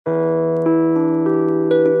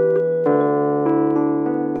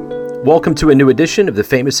Welcome to a new edition of the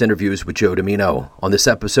Famous Interviews with Joe Dimino. On this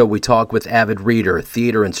episode, we talk with avid reader,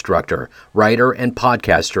 theater instructor, writer, and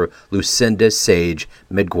podcaster Lucinda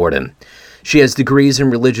Sage-Midgorden. She has degrees in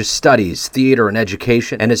religious studies, theater, and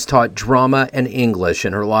education, and has taught drama and English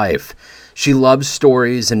in her life. She loves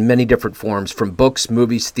stories in many different forms, from books,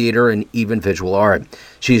 movies, theater, and even visual art.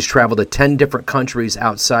 She has traveled to 10 different countries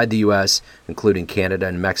outside the U.S., including Canada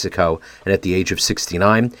and Mexico, and at the age of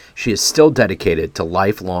 69, she is still dedicated to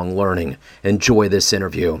lifelong learning. Enjoy this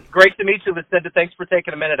interview. Great to meet you, Lucinda. Thanks for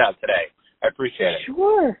taking a minute out today. I appreciate it.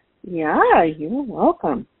 Sure. Yeah, you're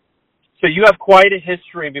welcome. So you have quite a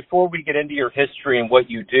history. Before we get into your history and what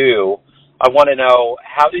you do, I want to know,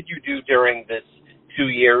 how did you do during this 2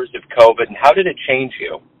 years of COVID, and how did it change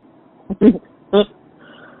you?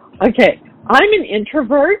 Okay, I'm an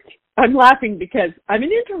introvert. I'm laughing because I'm an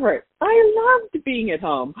introvert. I loved being at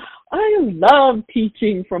home. I love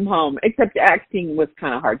teaching from home, except acting was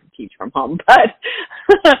kind of hard to teach from home. But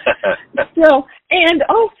so, and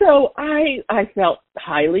also I felt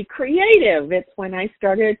highly creative. It's when I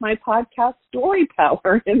started my podcast Story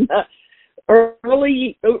Power in the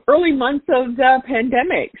early months of the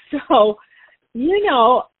pandemic. So,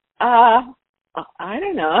 I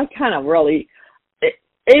don't know. I kind of really,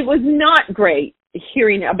 it was not great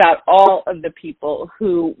hearing about all of the people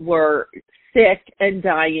who were sick and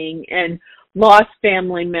dying and lost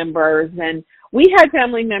family members. And we had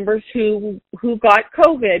family members who got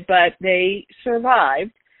COVID, but they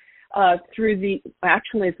survived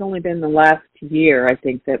actually it's only been the last year, I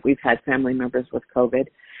think, that we've had family members with COVID.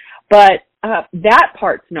 But that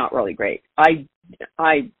part's not really great. I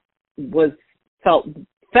felt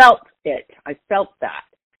it. I felt that.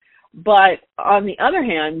 But on the other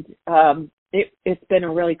hand, it's been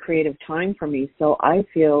a really creative time for me, so I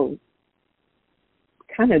feel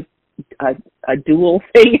kind of a dual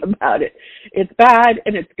thing about it. It's bad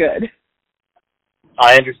and it's good.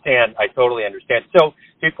 I understand. I totally understand. So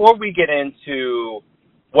before we get into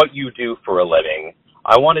what you do for a living,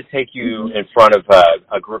 I want to take you in front of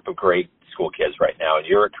a group of grade school kids right now, and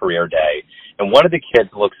you're at career day, and one of the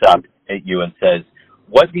kids looks up at you and says,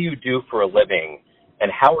 "What do you do for a living,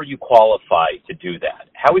 and how are you qualified to do that?"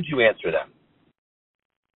 How would you answer them?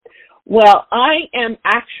 Well, I am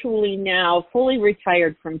actually now fully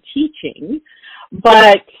retired from teaching,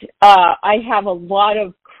 but I have a lot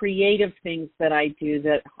of creative things that I do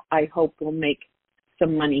that I hope will make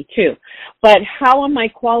some money too. But how am I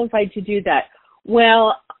qualified to do that?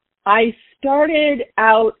 Well, I started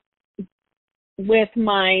out with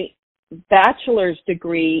my bachelor's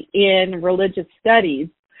degree in religious studies.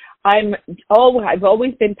 I've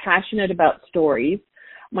always been passionate about stories.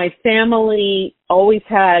 My family always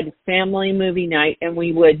had family movie night, and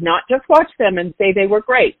we would not just watch them and say they were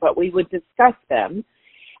great, but we would discuss them.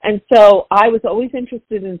 And so I was always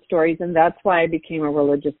interested in stories, and that's why I became a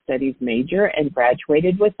religious studies major and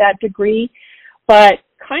graduated with that degree. But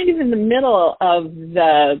kind of in the middle of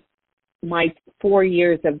my 4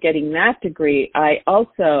 years of getting that degree, I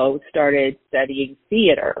also started studying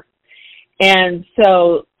theater. And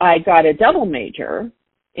so I got a double major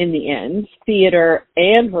in the end, theater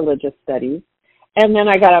and religious studies. And then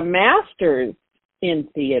I got a master's in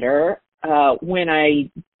theater when I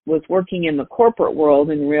was working in the corporate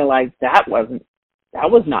world and realized that was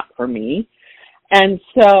not for me. And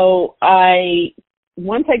so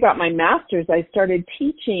once I got my master's, I started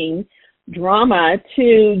teaching drama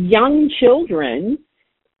to young children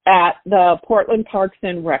at the Portland Parks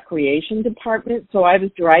and Recreation Department. So I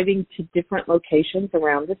was driving to different locations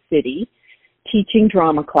around the city, teaching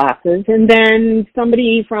drama classes. And then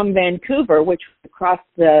somebody from Vancouver, which across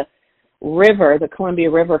the river, the Columbia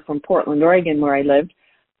River from Portland, Oregon, where I lived,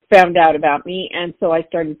 found out about me. And so I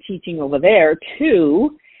started teaching over there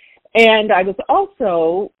too. And I was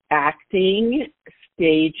also acting,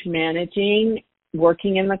 stage managing,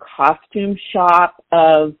 working in the costume shop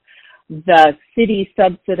of the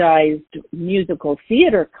city-subsidized musical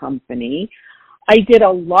theater company. I did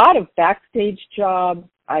a lot of backstage jobs.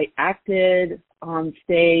 I acted on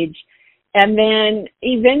stage. And then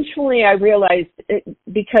eventually I realized,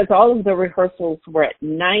 because all of the rehearsals were at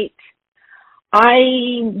night,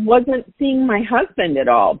 I wasn't seeing my husband at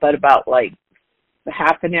all, but about like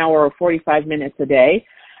half an hour or 45 minutes a day.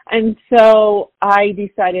 And so I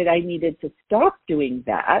decided I needed to stop doing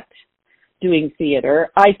theater.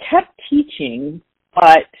 I kept teaching,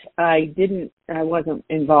 but I wasn't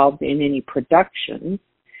involved in any productions.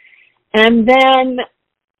 And then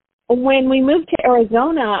when we moved to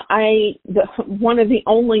Arizona, one of the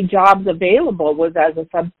only jobs available was as a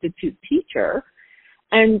substitute teacher.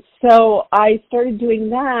 And so I started doing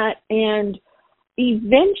that, and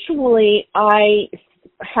eventually I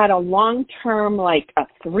had a long-term, like a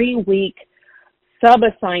 3-week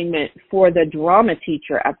sub-assignment for the drama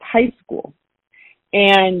teacher at the high school.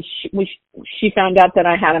 And she found out that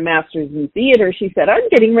I had a master's in theater. She said, I'm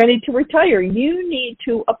getting ready to retire. You need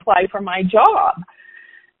to apply for my job.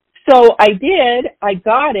 So I did. I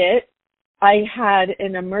got it. I had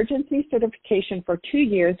an emergency certification for 2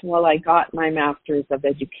 years while I got my master's of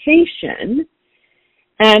education.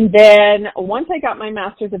 And then once I got my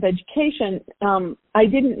master's of education, I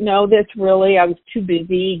didn't know this really. I was too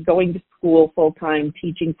busy going to school full-time,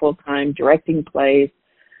 teaching full-time, directing plays.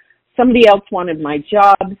 Somebody else wanted my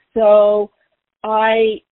job, so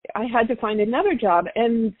I had to find another job.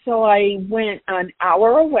 And so I went an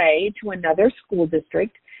hour away to another school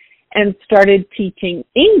district and started teaching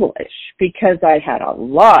English because I had a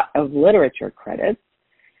lot of literature credits.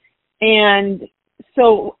 And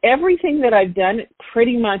so everything that I've done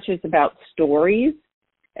pretty much is about stories,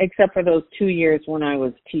 except for those 2 years when I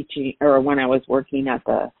was teaching, or when I was working at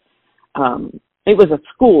the, it was a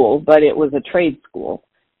school, but it was a trade school.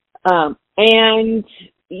 And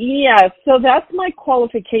yeah, so that's my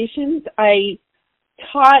qualifications. I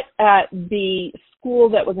taught at the school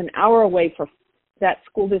that was an hour away for that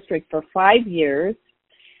school district for 5 years.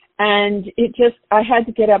 And I had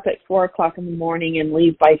to get up at 4:00 in the morning and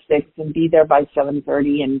leave by 6 and be there by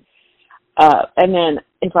 7:30. And then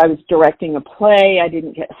if I was directing a play, I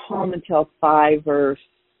didn't get home until 5 or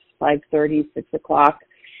 5:30, 6:00.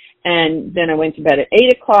 And then I went to bed at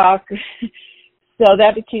 8:00. So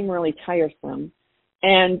that became really tiresome.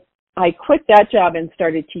 And I quit that job and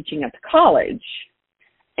started teaching at the college.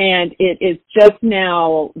 And it is just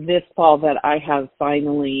now this fall that I have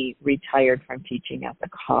finally retired from teaching at the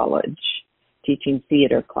college, teaching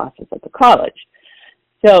theater classes at the college.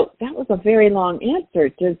 So that was a very long answer.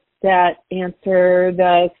 Does that answer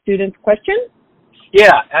the student's question?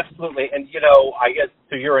 Yeah, absolutely. And, I guess,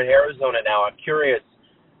 so you're in Arizona now. I'm curious,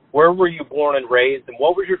 where were you born and raised, and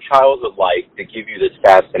what was your childhood like to give you this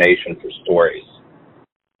fascination for stories?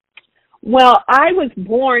 Well, I was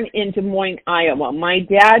born in Des Moines, Iowa. My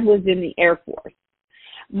dad was in the Air Force.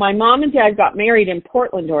 My mom and dad got married in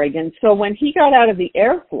Portland, Oregon. So when he got out of the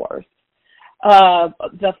Air Force,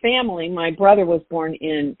 the family, my brother was born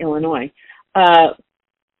in Illinois,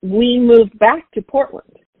 we moved back to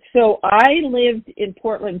Portland. So I lived in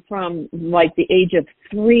Portland from like the age of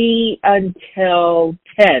 3 until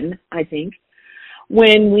 10, I think,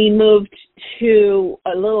 when we moved to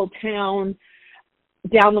a little town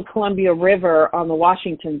down the Columbia River on the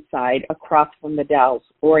Washington side across from the Dalles,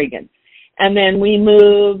 Oregon. And then we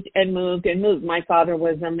moved and moved and moved. My father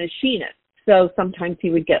was a machinist, so sometimes he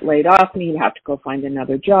would get laid off and he'd have to go find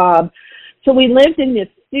another job. So we lived in this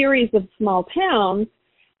series of small towns,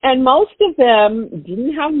 and most of them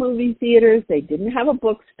didn't have movie theaters, they didn't have a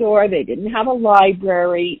bookstore, they didn't have a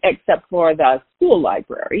library except for the school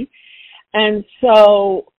library. And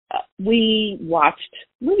so we watched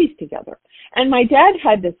movies together. And my dad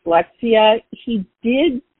had dyslexia. He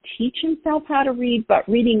did teach himself how to read, but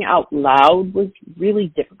reading out loud was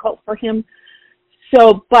really difficult for him.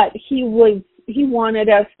 So, but he wanted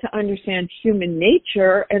us to understand human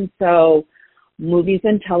nature, and so movies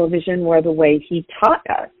and television were the way he taught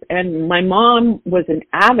us. And my mom was an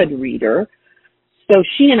avid reader, so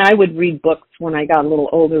she and I would read books. When I got a little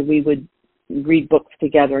older, we would read books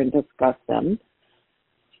together and discuss them.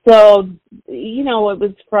 So, it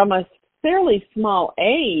was from a fairly small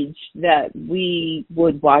age that we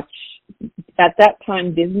would watch. At that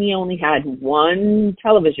time, Disney only had one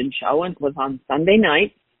television show, and it was on Sunday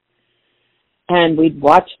nights. And we'd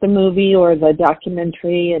watch the movie or the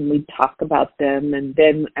documentary, and we'd talk about them. And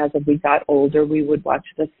then as we got older, we would watch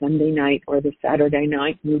the Sunday night or the Saturday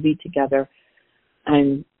night movie together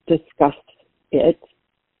and discuss it.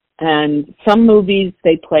 And some movies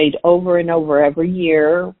they played over and over every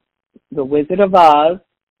year. The Wizard of Oz.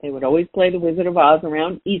 They would always play The Wizard of Oz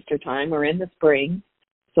around Easter time or in the spring.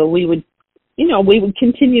 So we would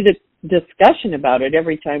continue the discussion about it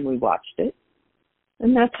every time we watched it.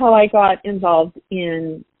 And that's how I got involved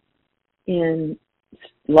in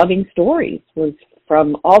loving stories, was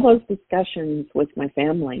from all those discussions with my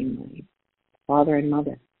family, my father and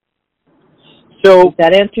mother. So does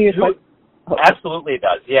that answer your question? Absolutely it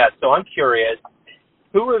does, yeah. So I'm curious,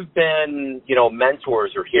 who have been,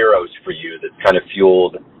 mentors or heroes for you that kind of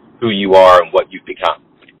fueled who you are and what you've become?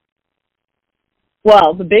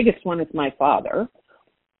 Well, the biggest one is my father.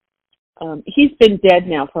 He's been dead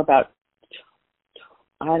now for about,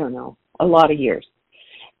 I don't know, a lot of years.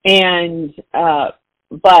 And,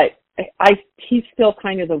 but he's still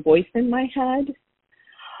kind of the voice in my head.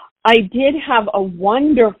 I did have a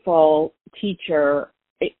wonderful teacher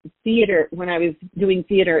theater, when I was doing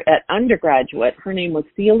theater at undergraduate. Her name was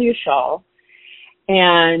Celia Shaw,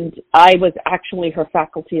 and I was actually her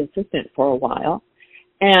faculty assistant for a while.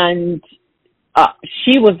 And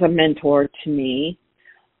she was a mentor to me.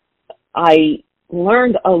 I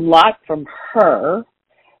learned a lot from her.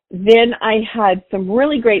 Then I had some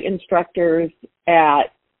really great instructors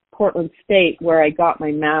at Portland State, where I got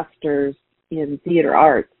my master's in theater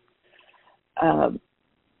arts. And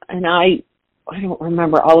I don't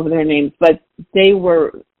remember all of their names, but they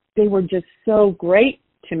were just so great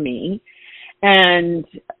to me. And,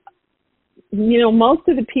 most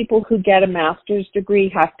of the people who get a master's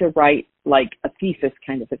degree have to write like a thesis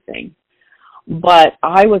kind of a thing. But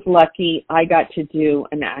I was lucky I got to do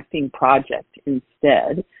an acting project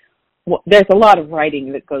instead. Well, there's a lot of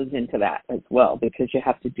writing that goes into that as well, because you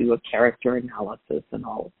have to do a character analysis and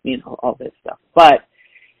all this stuff. But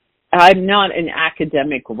I'm not an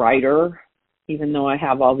academic writer, even though I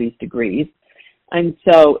have all these degrees. And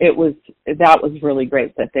so that was really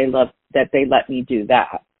great that they let me do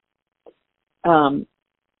that.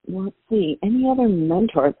 Let's see, any other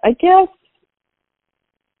mentors? I guess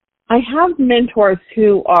I have mentors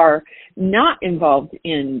who are not involved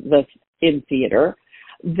in theater,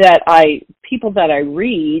 people that I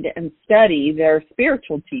read and study. They're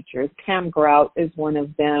spiritual teachers. Pam Grout is one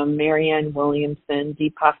of them, Marianne Williamson,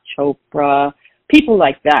 Deepak Chopra, people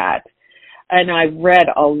like that. And I've read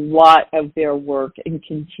a lot of their work and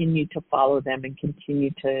continue to follow them and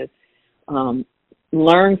continue to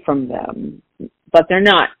learn from them. But they're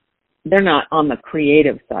not on the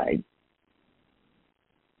creative side.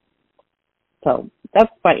 So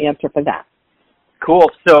that's my answer for that.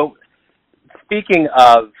 Cool. So speaking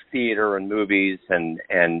of theater and movies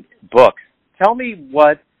and books, tell me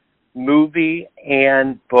what movie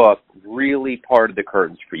and book really parted the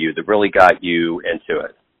curtains for you, that really got you into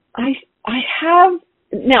it. I have,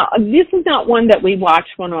 now this is not one that we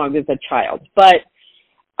watched when I was a child, but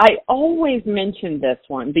I always mention this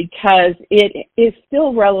one because it is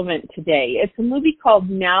still relevant today. It's a movie called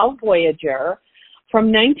Now Voyager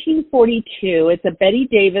from 1942. It's a Betty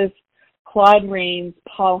Davis, Claude Rains,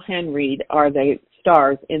 Paul Henreid are the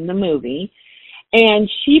stars in the movie. And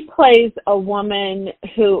she plays a woman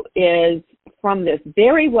who is from this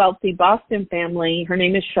very wealthy Boston family. Her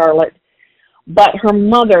name is Charlotte, but her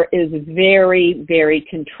mother is very, very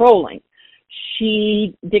controlling.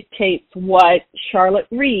 She dictates what Charlotte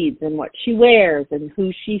reads and what she wears and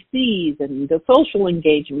who she sees and the social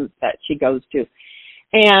engagements that she goes to.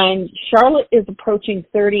 And Charlotte is approaching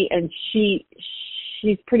 30, and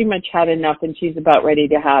she's pretty much had enough, and she's about ready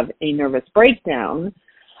to have a nervous breakdown,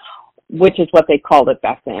 which is what they called it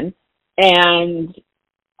back then. And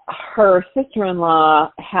her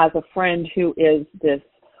sister-in-law has a friend who is this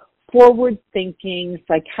forward-thinking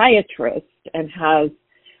psychiatrist and has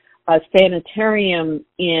a sanitarium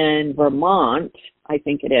in Vermont, I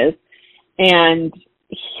think it is. And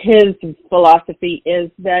his philosophy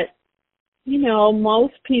is that,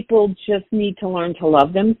 most people just need to learn to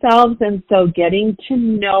love themselves. And so getting to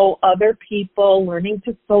know other people, learning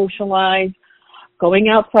to socialize, going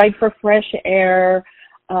outside for fresh air,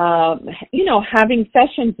 having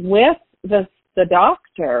sessions with the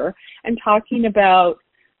doctor and talking about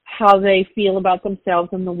how they feel about themselves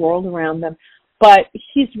and the world around them. But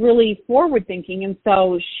he's really forward thinking. And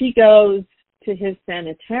so she goes to his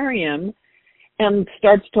sanitarium and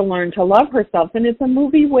starts to learn to love herself. And it's a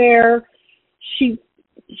movie where she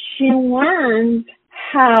learns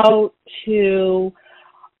how to,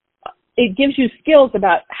 it gives you skills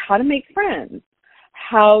about how to make friends,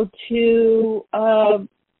 how to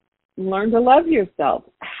learn to love yourself,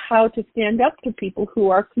 how to stand up to people who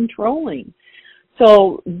are controlling.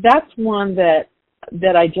 So that's one that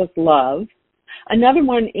I just love. Another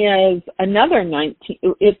one is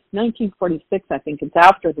it's 1946, I think. It's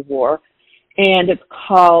after the war, and it's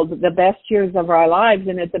called The Best Years of Our Lives,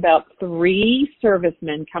 and it's about 3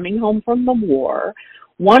 servicemen coming home from the war.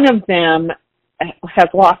 One of them has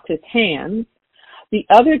lost his hands. The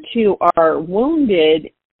other 2 are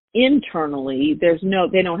wounded internally.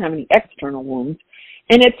 They don't have any external wounds,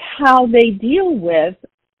 and it's how they deal with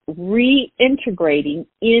reintegrating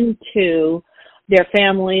into their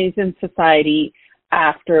families and society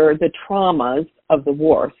after the traumas of the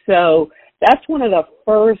war. So that's one of the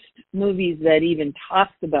first movies that even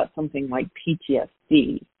talks about something like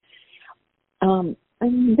PTSD. And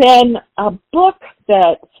then a book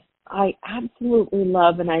that I absolutely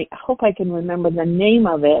love, and I hope I can remember the name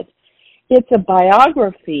of it. It's a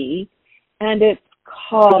biography, and it's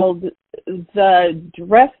called The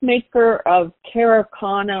Dressmaker of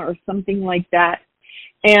Caracana or something like that.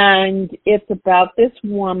 And it's about this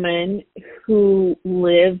woman who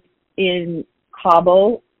lived in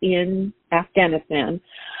Kabul in Afghanistan.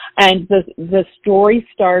 And the story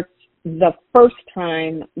starts the first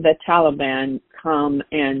time the Taliban come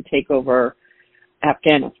and take over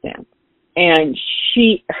Afghanistan. And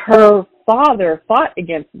her father fought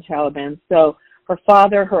against the Taliban, so her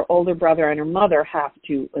father, her older brother, and her mother have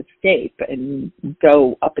to escape and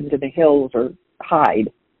go up into the hills or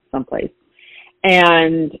hide someplace.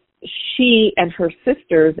 And she and her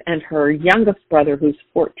sisters and her youngest brother, who's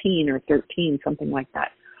 14 or 13, something like that,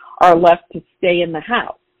 are left to stay in the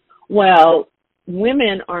house. Well,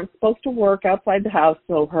 women aren't supposed to work outside the house,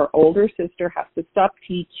 so her older sister has to stop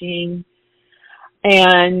teaching,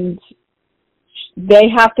 and they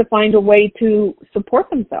have to find a way to support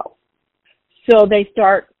themselves. So they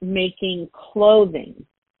start making clothing.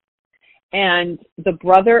 And the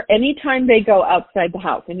brother, anytime they go outside the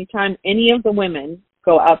house, anytime any of the women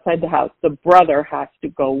go outside the house, the brother has to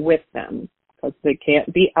go with them because they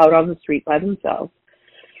can't be out on the street by themselves.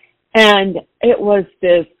 And it was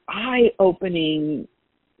this eye-opening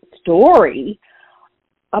story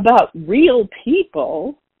about real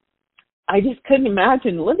people. I just couldn't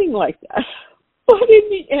imagine living like that. But in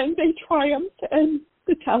the end, they triumphed, and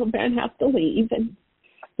the Taliban have to leave, and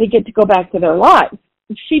they get to go back to their lives.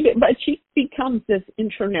 But she becomes this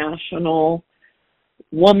international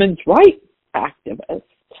women's rights activist.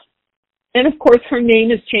 And, of course, her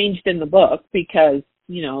name is changed in the book because,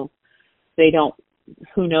 they don't,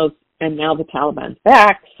 who knows, and now the Taliban's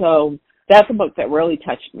back. So that's a book that really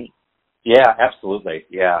touched me. Yeah, absolutely.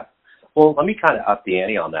 Yeah. Well, let me kind of up the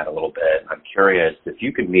ante on that a little bit. I'm curious, if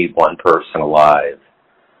you could meet one person alive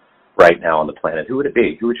right now on the planet, who would it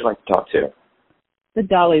be? Who would you like to talk to? The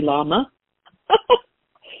Dalai Lama.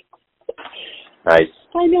 Nice.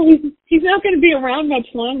 I know he's not going to be around much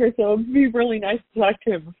longer, so it would be really nice to talk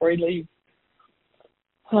to him before he leaves.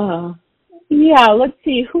 Yeah, let's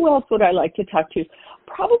see. Who else would I like to talk to?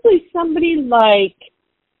 Probably somebody like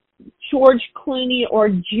George Clooney or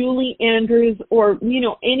Julie Andrews or,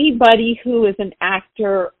 anybody who is an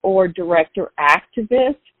actor or director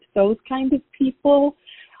activist, those kind of people.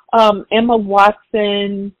 Emma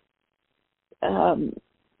Watson,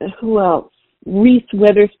 who else? Reese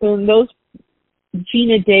Witherspoon,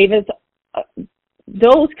 Gina Davis,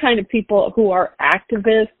 those kind of people who are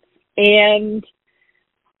activists and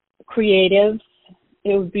creatives.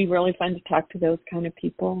 It would be really fun to talk to those kind of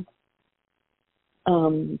people.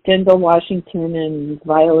 Denzel Washington and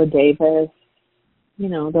Viola Davis,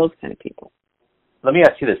 those kind of people. Let me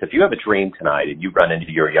ask you this. If you have a dream tonight and you run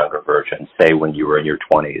into your younger version, say when you were in your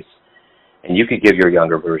 20s, and you could give your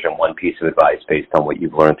younger version one piece of advice based on what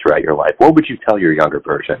you've learned throughout your life, what would you tell your younger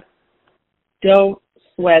version? Don't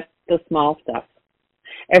sweat the small stuff.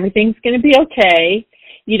 Everything's going to be okay.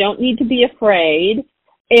 You don't need to be afraid.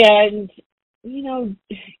 And,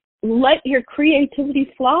 let your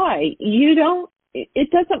creativity fly. It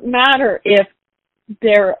doesn't matter if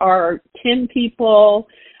there are 10 people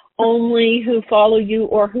only who follow you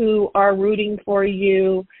or who are rooting for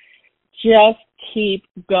you. Just keep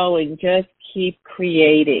going. Just keep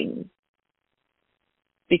creating.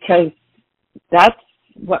 Because that's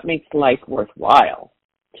what makes life worthwhile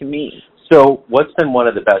to me. So what's been one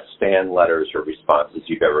of the best fan letters or responses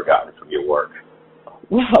you've ever gotten from your work?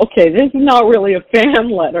 Well, okay, this is not really a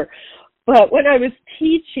fan letter, but when I was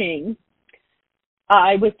teaching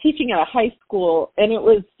at a high school, and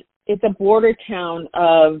it's a border town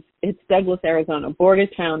it's Douglas, Arizona, border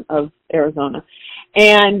town of Arizona.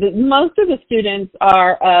 And most of the students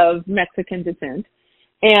are of Mexican descent.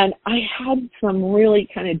 And I had some really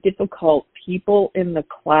kind of difficult people in the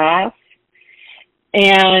class.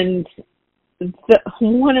 And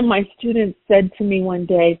one of my students said to me one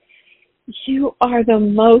day, "You are the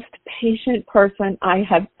most patient person I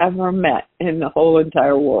have ever met in the whole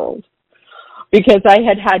entire world." Because I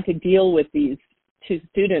had to deal with these two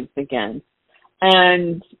students again.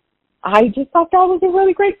 And I just thought that was a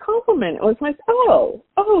really great compliment. It was like, oh,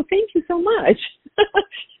 thank you so much.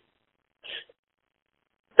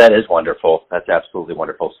 That is wonderful. That's absolutely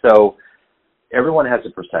wonderful. So everyone has a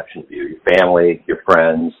perception of you, your family, your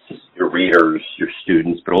friends, your readers, your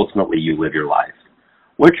students, but ultimately you live your life.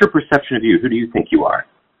 What's your perception of you? Who do you think you are?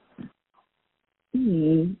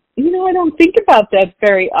 I don't think about that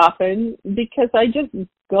very often because I just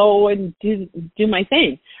go and do my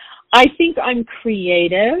thing. I think I'm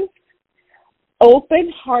creative,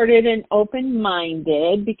 open-hearted and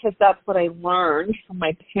open-minded because that's what I learned from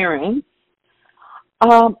my parents.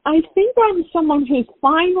 I think I'm someone who's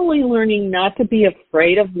finally learning not to be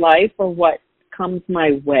afraid of life or what comes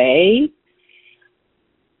my way.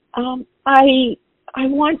 I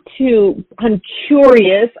I'm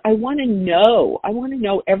curious. I want to know. I want to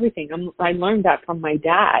know everything. I learned that from my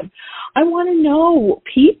dad. I want to know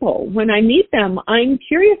people. When I meet them, I'm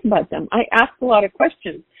curious about them. I ask a lot of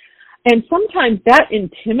questions. And sometimes that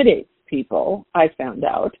intimidates people, I found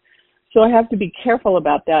out. So I have to be careful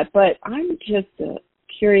about that. But I'm just a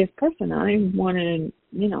curious person. I want to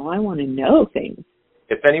know things.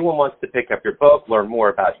 If anyone wants to pick up your book, learn more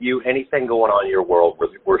about you, anything going on in your world,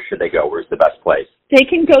 where should they go? Where's the best place? They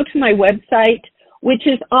can go to my website, which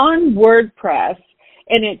is on WordPress,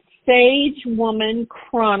 and it's Sage Woman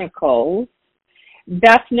Chronicles.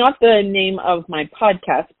 That's not the name of my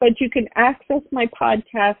podcast, but you can access my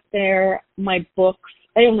podcast there, my books.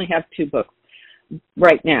 I only have 2 books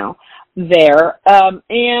right now there.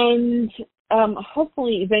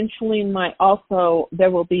 Hopefully, eventually,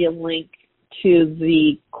 there will be a link to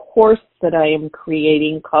the course that I am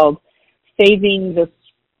creating called Saving the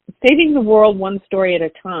World One Story at a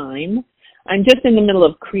Time. I'm just in the middle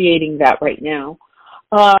of creating that right now.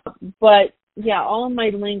 But yeah, all of my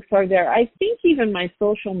links are there. I think even my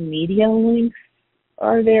social media links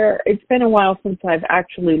are there. It's been a while since I've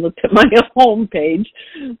actually looked at my home page,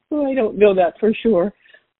 so I don't know that for sure.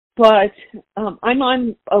 But I'm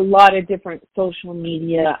on a lot of different social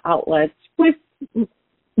media outlets with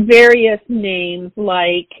various names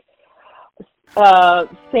like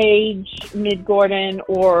Sage-Midgorden,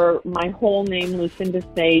 or my whole name, Lucinda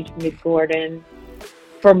Sage-Midgorden.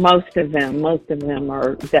 For most of them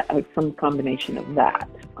are some combination of that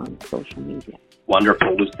on social media.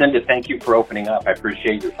 Wonderful. Lucinda, thank you for opening up. I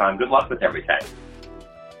appreciate your time. Good luck with everything.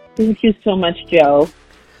 Thank you so much, Joe.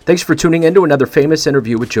 Thanks for tuning in to another famous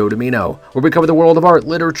interview with Joe Dimino, where we cover the world of art,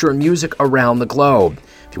 literature, and music around the globe.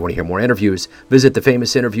 If you want to hear more interviews, visit the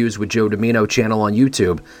Famous Interviews with Joe Dimino channel on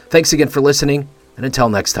YouTube. Thanks again for listening, and until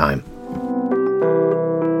next time.